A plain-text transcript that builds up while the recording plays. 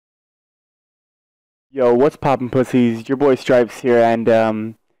Yo, what's poppin' pussies? Your boy Stripes here,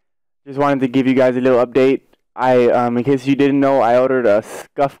 and just wanted to give you guys a little update. In case you didn't know, I ordered a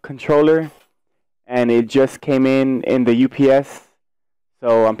Scuf controller, and it just came in the UPS.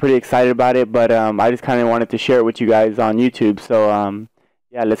 So I'm pretty excited about it, but I just kind of wanted to share it with you guys on YouTube. So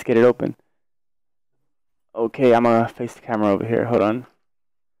yeah, let's get it open. Okay, I'm gonna face the camera over here. Hold on,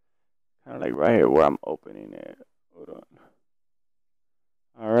 kind of like right here where I'm opening it. Hold on.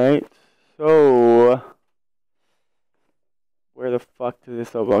 All right. So, where the fuck did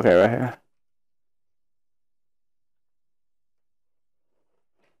this open? Okay, right here.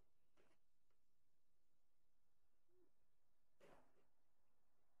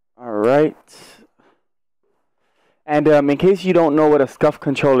 All right. And in case you don't know what a Scuf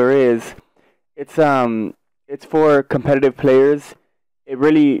controller is, it's it's for competitive players. It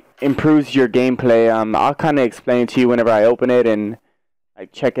really improves your gameplay. I'll kind of explain it to you whenever I open it and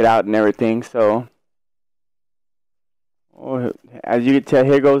like check it out and everything. So. Oh, as you can tell,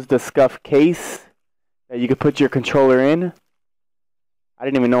 here goes the Scuf case that you could put your controller in. I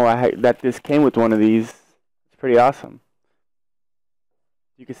didn't even know that this came with one of these. It's pretty awesome.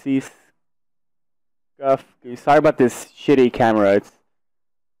 You can see Scuf. Sorry about this shitty camera. It's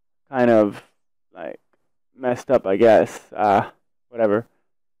kind of like messed up, I guess. Whatever.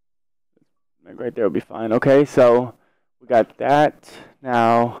 Like right there will be fine. Okay, so we got that.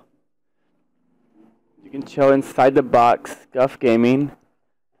 Now you can show inside the box, Scuf Gaming.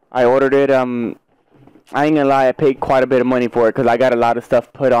 I ordered it. I ain't gonna lie, I paid quite a bit of money for it because I got a lot of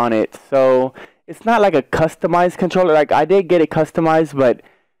stuff put on it. So it's not like a customized controller. Like I did get it customized, but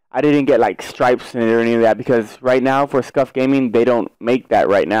I didn't get like stripes in it or any of that because right now for Scuf Gaming they don't make that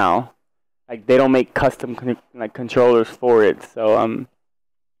right now. Like they don't make custom controllers for it. So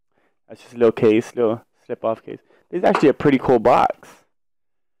that's just a little case, little slip off case. This is actually a pretty cool box.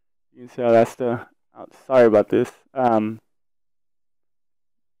 You can see how that's the. Oh, sorry about this. Let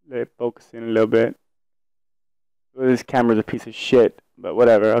it focus in a little bit. Well, this camera's a piece of shit, but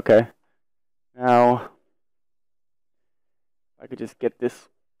whatever. Okay. Now, if I could just get this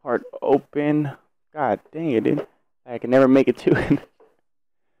part open. God dang it, dude. I can never make it to it.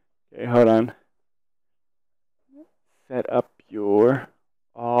 Okay, hold on. Set up your.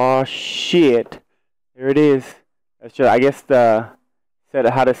 Oh shit! There it is. That's just, I guess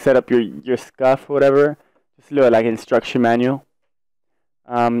how to set up your Scuf or whatever. Just a little like instruction manual.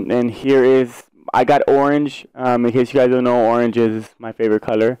 And here is I got orange. In case you guys don't know, orange is my favorite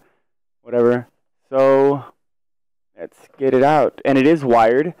color. Whatever. So let's get it out. And it is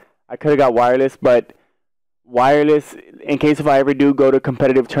wired. I could have got wireless, but wireless in case if I ever do go to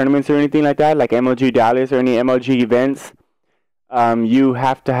competitive tournaments or anything like that, like MLG Dallas or any MLG events, you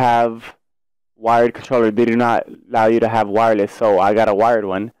have to have wired controller. They do not allow you to have wireless, so I got a wired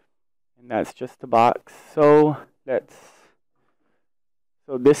one. And that's just the box. So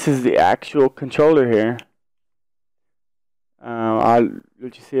this is the actual controller here. I'll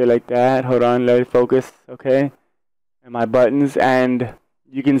let you see it like that. Hold on, let it focus. Okay. And my buttons, and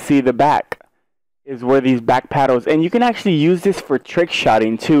you can see the back is where these back paddles, and you can actually use this for trick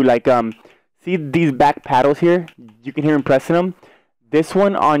shotting too. Like see these back paddles here? You can hear him pressing them. This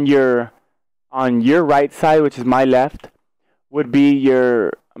one on your right side, which is my left, would be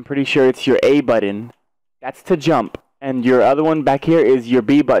your. I'm pretty sure it's your A button. That's to jump. And your other one back here is your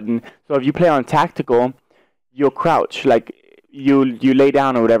B button. So if you play on tactical, you'll crouch, like you lay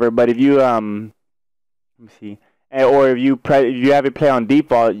down or whatever. But if you let me see, or if you have it play on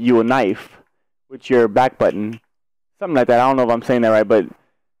default, you will knife with your back button, something like that. I don't know if I'm saying that right, but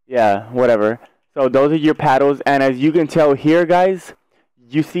yeah, whatever. So those are your paddles, and as you can tell here, guys,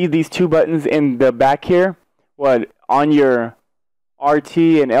 you see these two buttons in the back here. What on your RT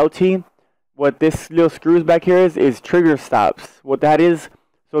and LT? What this little screws back here is trigger stops. What that is,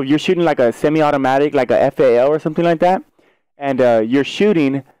 so if you're shooting like a semi-automatic, like a FAL or something like that, and you're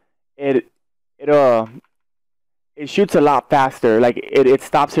shooting, it shoots a lot faster. Like it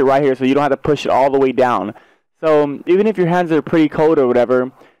stops it right here, so you don't have to push it all the way down. So even if your hands are pretty cold or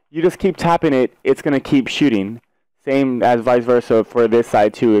whatever, you just keep tapping it, it's gonna keep shooting. Same as vice versa for this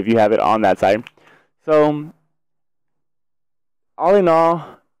side too, if you have it on that side. So all in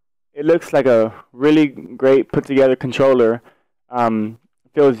all, it looks like a really great put together controller.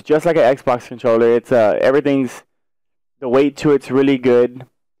 Feels just like an Xbox controller. It's everything's, the weight to it's really good.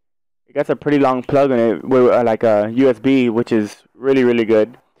 It got a pretty long plug in it with like a USB, which is really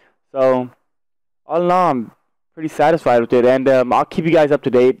good. So all in all, I'm pretty satisfied with it, and I'll keep you guys up to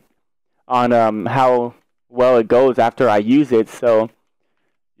date on how well it goes after I use it. So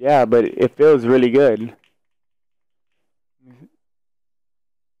yeah, but it feels really good.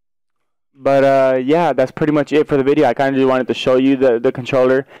 But yeah, that's pretty much it for the video. I kind of just wanted to show you the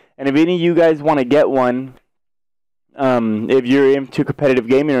controller. And if any of you guys want to get one, if you're into competitive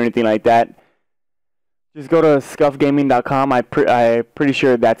gaming or anything like that, just go to scufgaming.com. I'm pretty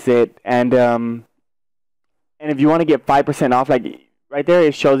sure that's it. And if you want to get 5% off, like right there,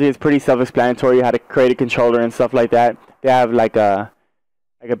 it shows you it's pretty self-explanatory how to create a controller and stuff like that. They have like a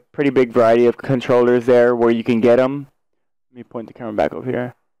pretty big variety of controllers there where you can get them. Let me point the camera back over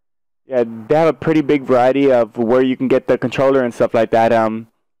here. Yeah, they have a pretty big variety of where you can get the controller and stuff like that,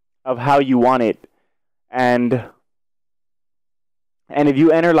 of how you want it. And if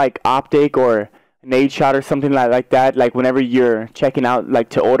you enter like Optic or Nade Shot or something like that, like whenever you're checking out like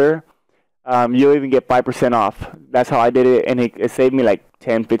to order, you'll even get 5% off. That's how I did it, and it saved me like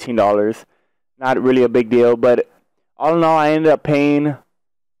 $10, $15. Not really a big deal, but all in all, I ended up paying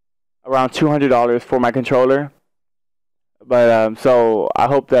around $200 for my controller. But so I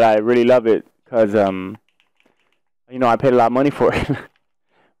hope that I really love it, because you know, I paid a lot of money for it.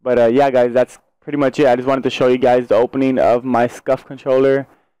 But yeah, guys, that's pretty much it. I just wanted to show you guys the opening of my Scuf controller.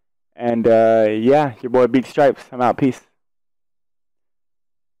 And yeah, your boy Beat Stripes. I'm out. Peace.